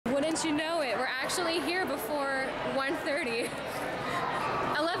Wouldn't you know it, we're actually here before 1:30.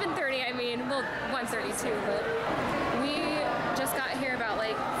 11:30, I mean, well, 1:32, but we just got here about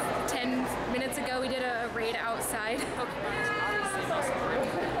like 10 minutes ago. We did a raid outside.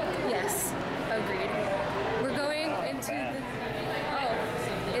 Yes, agreed. We're going into the, oh,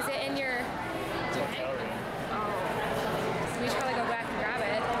 is it in your, oh, we should probably go back and grab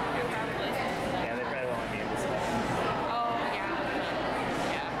it. Yeah, they probably won't need this one. Oh, yeah.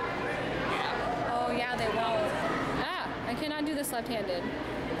 Oh, yeah, they won't. Ah, I cannot do this left-handed.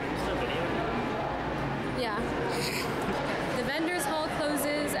 Yeah. The vendors hall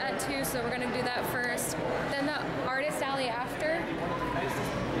closes at 2, so we're gonna do that first. Then the artist alley after.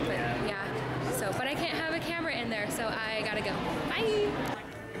 But yeah. So, but I can't have a camera in there, so I gotta go. Bye.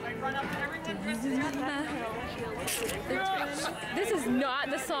 This is not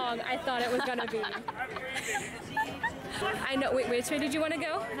the song I thought it was gonna be. I know. Wait, which way did you want to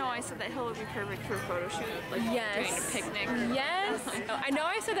go? No, I said that hill would be perfect for a photo shoot, like yes. doing a picnic. Yes. I know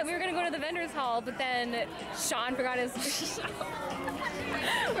I said that we were gonna go to the vendors hall, but then Sean forgot his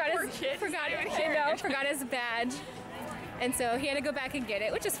forgot his badge. And so he had to go back and get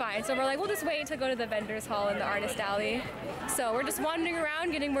it, which is fine. So we're like, we'll just wait to go to the vendors hall in the artist alley. So we're just wandering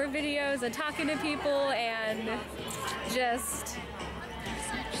around, getting more videos and talking to people and just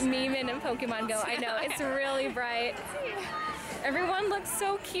memeing and Pokemon Go. I know, it's really bright. Everyone looks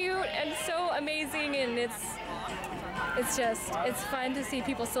so cute and so amazing, and it's fun to see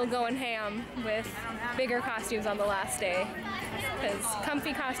people still going ham with bigger costumes on the last day. Because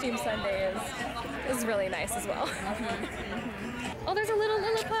Comfy Costume Sunday is really nice as well. Oh, there's a little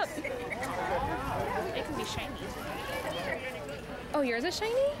pup. It can be shiny. Oh, yours is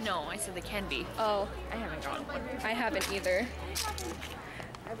shiny? No, I said they can be. Oh. I haven't gotten one. I haven't either.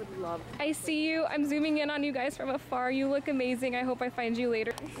 I would love. I see you. I'm zooming in on you guys from afar. You look amazing. I hope I find you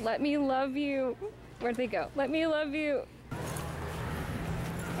later. Let me love you. Where'd they go? Let me love you.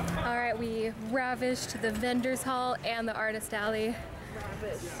 All right, we ravished the vendors hall and the artist alley.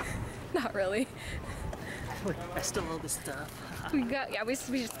 Ravished. Not really. I stole all this stuff. We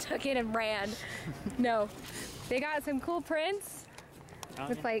just took it and ran. No, they got some cool prints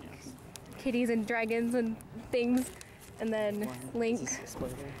with like kitties and dragons and things. And then Link.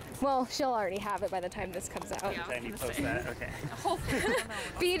 Well, she'll already have it by the time this comes out. Yeah, you post that. Okay.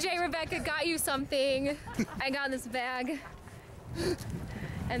 BJ, Rebecca got you something. I got this bag.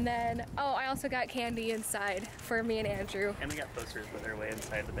 And then, oh, I also got candy inside for me and Andrew. And we got posters with our way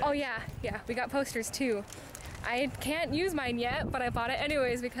inside the bag. Oh yeah, we got posters too. I can't use mine yet, but I bought it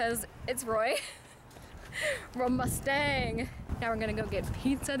anyways because it's Roy. Roy Mustang. Now we're gonna go get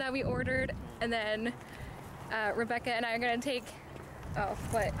pizza that we ordered, and then Rebecca and I are gonna take, oh,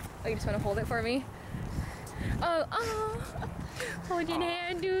 what? Oh, you just wanna hold it for me? Oh, holding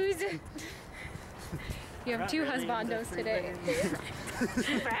hand, dudes. You have 2 husbandos today.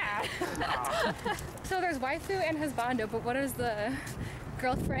 Bad. So there's waifu and husbando, but what does the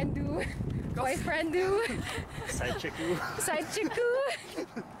girlfriend do? Boyfriend do? Side chicku. Side chicku.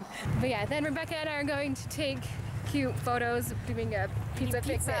 But yeah, then Rebecca and I are going to take cute photos doing a pizza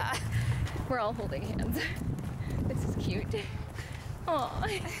fix-it. We're all holding hands. This is cute. Aw.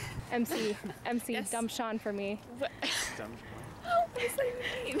 MC, yes. Dumb Sean for me. What? Dumb. What does that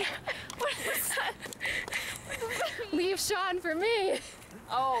mean? What is that? Leave Sean for me.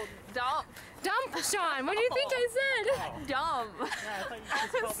 Oh, dump. Dump Sean. What do you think I said? Dumb. Yeah, I thought you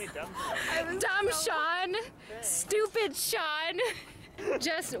just called me dumb. Dumb Sean. Stupid Sean.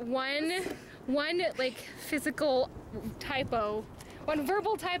 Just one like physical typo. One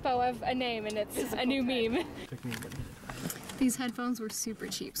verbal typo of a name, and it's a new meme. These headphones were super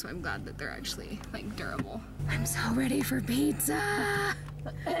cheap, so I'm glad that they're actually like durable. I'm so ready for pizza.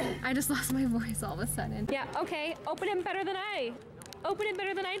 I just lost my voice all of a sudden. Yeah, okay, open it better than I. Open it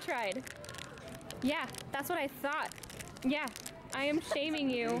better than I tried. Yeah, that's what I thought. Yeah, I am shaming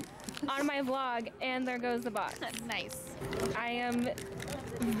you on my vlog, and there goes the box. Nice. I am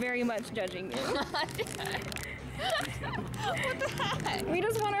very much judging you. What the heck? We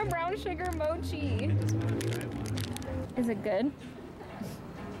just want our brown sugar mochi. Is it good?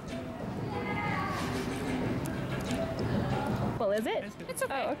 Well, is it? It's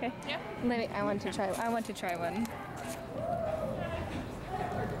okay. Oh, okay. Yeah. I want to try one.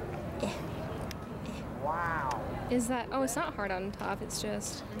 Wow. Is that? Oh, it's not hard on top. It's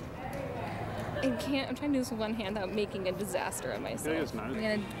just. I can't. I'm trying to do this with one hand without making a disaster of myself. It is nice.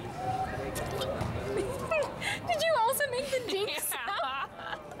 Did you also make the dink sound?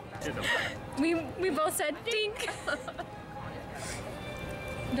 We both said dink.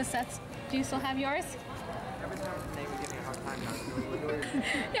 Do you still have yours? Every time they would give me a hard time, I'm not doing yours.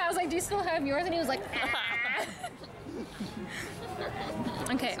 Yeah, I was like, do you still have yours? And he was like, ah.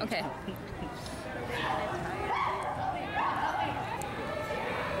 Okay, okay.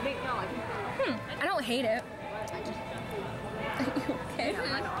 I don't hate it. Okay,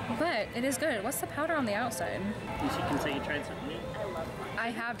 but it is good. What's the powder on the outside? You can say you tried something new. I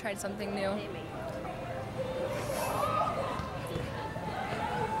have tried something new.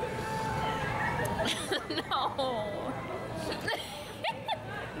 No.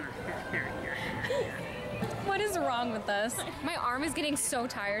 What is wrong with us? My arm is getting so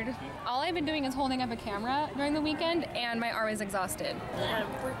tired. All I've been doing is holding up a camera during the weekend, and my arm is exhausted.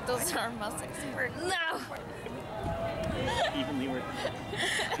 Those are muscles. No! Evenly worth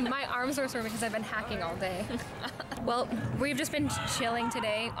it. My arms are sore because I've been hacking all day. Well, we've just been chilling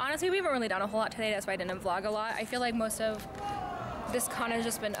today. Honestly, we haven't really done a whole lot today. That's why I didn't vlog a lot. I feel like most of this con has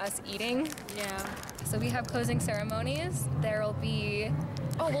just been us eating. Yeah. So we have closing ceremonies. There will be,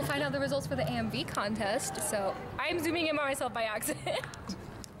 oh, we'll find out the results for the AMV contest. So I'm zooming in by myself by accident.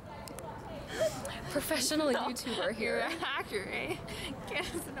 Professional YouTuber here. You're a hacker, eh? Can't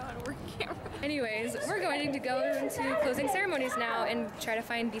doesn't know how to work camera. Anyways, we're going to go into closing ceremonies now and try to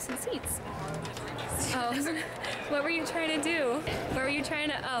find decent seats. Oh, what were you trying to do? What were you trying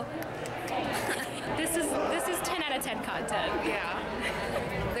to, oh. This is 10 out of 10 content. Yeah.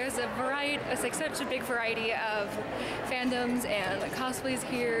 There's a variety, it's like such a big variety of fandoms and cosplays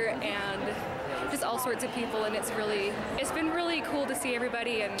here and just all sorts of people, and it's been really cool to see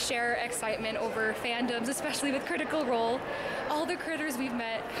everybody and share excitement over fandoms, especially with Critical Role. All the critters we've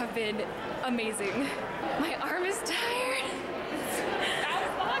met have been amazing. My arm is tired. That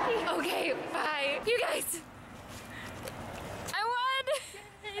was lucky. Okay, bye. You guys, I won!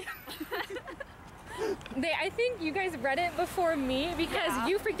 I think you guys read it before me because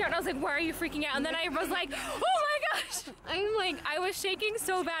you freaked out and I was like, why are you freaking out? And then I was like, oh my gosh! I was shaking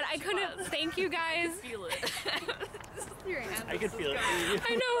so bad. I couldn't thank you guys. Feel it. Your hand. I could feel it.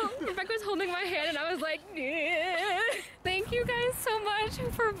 I know, Rebecca was holding my hand and I was like, yeah. Thank you guys so much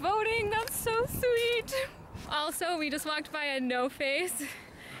for voting. That's so sweet. Also, we just walked by a no face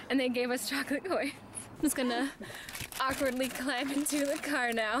and they gave us chocolate coins. I'm just gonna awkwardly climb into the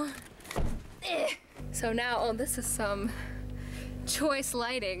car now. So now, oh, this is some choice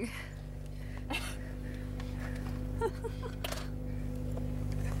lighting.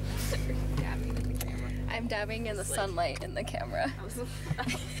 I'm dabbing in the sunlight in the camera.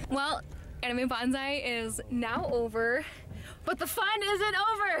 Well, Anime Banzai is now over, but the fun isn't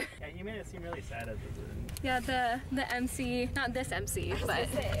over! Yeah, you made it seem really sad as it was. Yeah, the MC, not this MC, but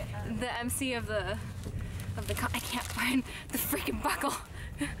the MC of the con. I can't find the freaking buckle.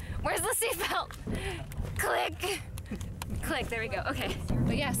 Where's the seatbelt? Click! Click, there we go, okay.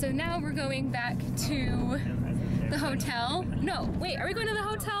 But yeah, so now we're going back to the hotel. No, wait, are we going to the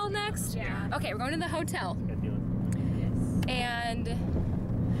hotel next? Yeah. Okay, we're going to the hotel. And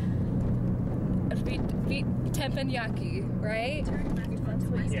teppanyaki, right?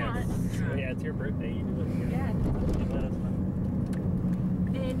 Yeah, yeah, it's your birthday. You do it. Yeah. Let us know.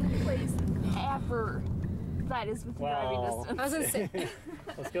 Any place ever that is within driving distance. I was gonna say.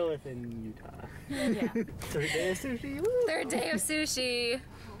 Let's go within Utah. Yeah. Third day of sushi. Woo! Third day of sushi.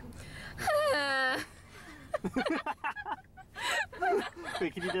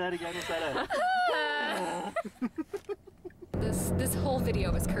 Wait, can you do that again? What's that This whole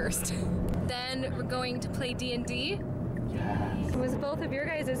video is cursed. Then we're going to play D&D. Yes. It was both of your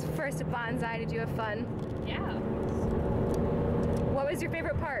guys' first Banzai. Did you have fun? Yeah. What was your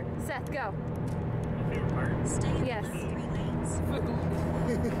favorite part? Seth, go. My favorite part? Yes.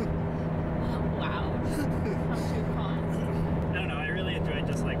 Wow. No, I really enjoyed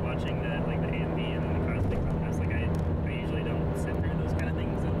just like watching the AMV and then the cosplay contest. Like I usually don't sit through those kind of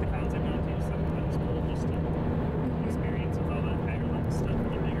things at the cons I've gone to, so that was cool just to experience with all the higher level stuff and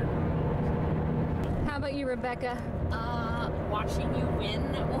the bigger combos. How about you, Rebecca? Watching you win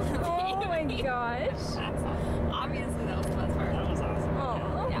one of the Oh my gosh. That's obviously that was the best part. That was awesome.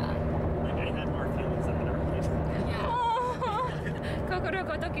 Oh. Yeah. Like I had more feelings than I'd ever played. Yeah. Oh.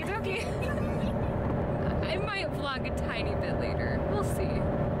 Kokoroko Doki Doki. I might vlog a tiny bit later. We'll see.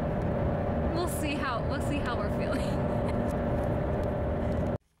 We'll see how we're feeling.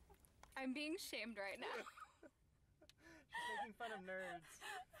 I'm being shamed right now. She's making fun of nerds.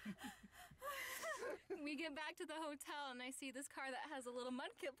 We get back to the hotel and I see this car that has a little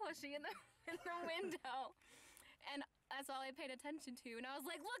Mudkip plushie in the window. And that's all I paid attention to. And I was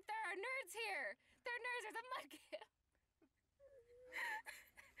like, look, there are nerds here. There are nerds, there's a Mudkip.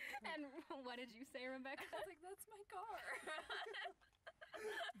 And what did you say, Rebecca? I was like, that's my car.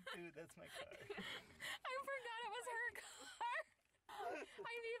 Dude, that's my car. I forgot it was her car.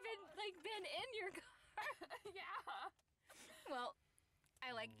 I've even like been in your car. Yeah. Well,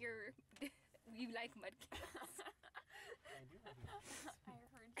 I like your. You like mudkits. I do like it. I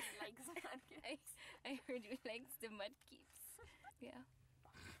heard you like mudkits. I heard you likes the mudkits. Yeah.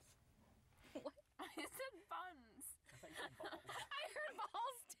 What? I said buns. I thought you said balls. I heard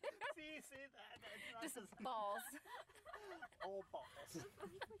balls too. See that? That's Just not just balls. all balls.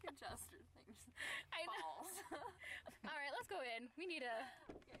 Like a jester thing. Just I know. balls. All right, let's go in. We need a.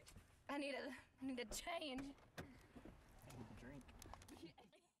 Okay. I need a change. I need a drink.